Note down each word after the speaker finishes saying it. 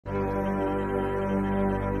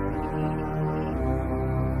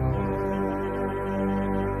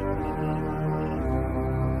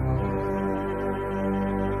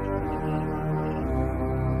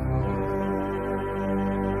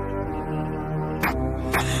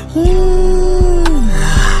They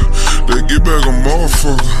get back a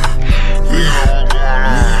motherfucker.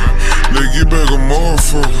 They get back a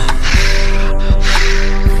motherfucker.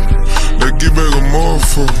 They get back a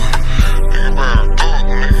motherfucker.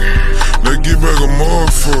 They get back a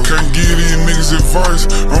motherfucker. Can't give these niggas advice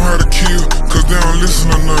on how to kill, cause they don't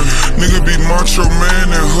listen to nothing. Nigga be macho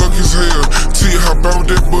man and hug his hell. T hop out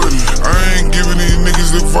that button. I ain't giving these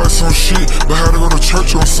niggas advice on shit, but how to go to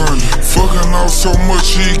church on Sunday. Fucking off so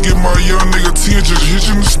much he get my young nigga 10, just hit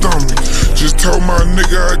you in the stomach. Just told my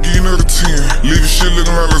nigga I give you another 10. Leave shit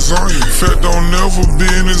looking like lasagna. Fat don't never be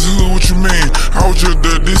in his hood, what you mean? I was just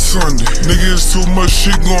there this Sunday. Nigga, it's too much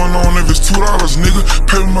shit going on. If it's $2, nigga,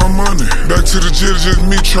 pay me my money. Back to the jail, just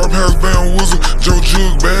me, Trap House Band Wizard, Joe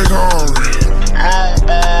Jug, Bag Harry.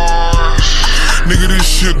 Nigga, this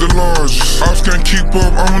shit the largest. Ops can't keep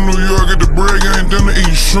up, I'm in New York at the bread, I ain't done to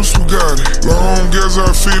eat shrimp spaghetti. Long gas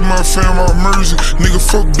I feed my fam out Mersey, nigga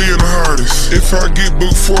fuck being the hardest. If I get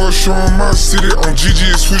booked for a show in my city, on GG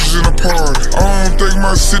it switches in a party. I don't think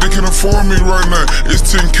my city can afford me right now, it's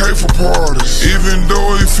 10K for parties. Even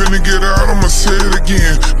though he finna get out, I'ma say it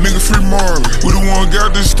again, nigga free Marley. We the one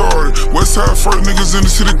got this started, Westside first niggas in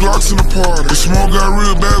the city, Glocks in the party. The smoke got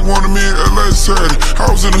real bad, wanted me in LA Saturday, I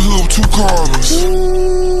was in the hood with 2 cars.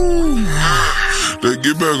 They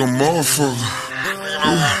get back a motherfucker.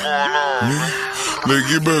 They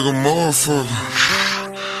get back a motherfucker.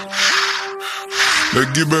 They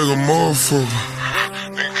get back a motherfucker.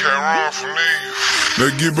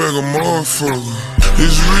 They get back a motherfucker.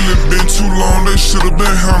 It's really been too long, they should've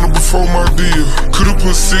been handled before my deal. Could've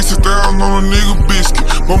put 60,000 on a nigga biscuit,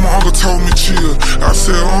 but my uncle told me chill. I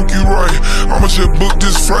said, Unc, you right, I'ma just book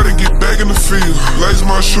this flight and get back in the field. Lace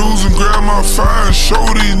my shoes and grab my fire and show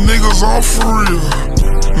these niggas I'm for real.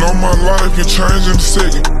 Know my life can change in a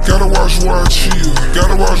second, gotta watch where I chill.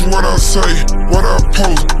 Gotta watch what I say, what I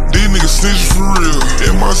post, these niggas snitch for real.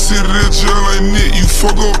 In my city, that jail ain't it, you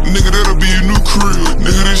fuck up, nigga, that'll be your new crib.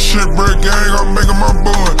 Nigga, this shit break gang, I'm making my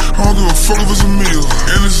bun, I don't give a fuck if it's a meal.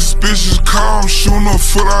 In a suspicious car, I'm shooting up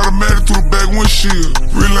full automatic through the back windshield.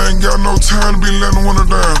 Really ain't got no time to be letting one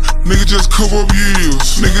down, nigga just cover up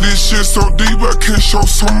years. Nigga, this shit so deep, I can't show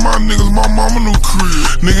some of my niggas my mama new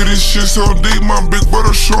crib. Nigga, this shit so deep, my big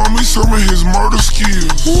brother showing me some of his murder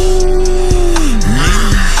skills. Nigga,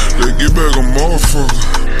 they get back a motherfucker.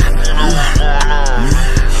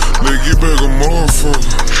 They get back a motherfucker.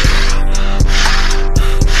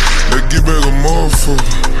 They get back a motherfucker.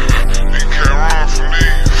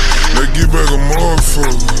 They get back a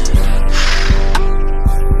motherfucker.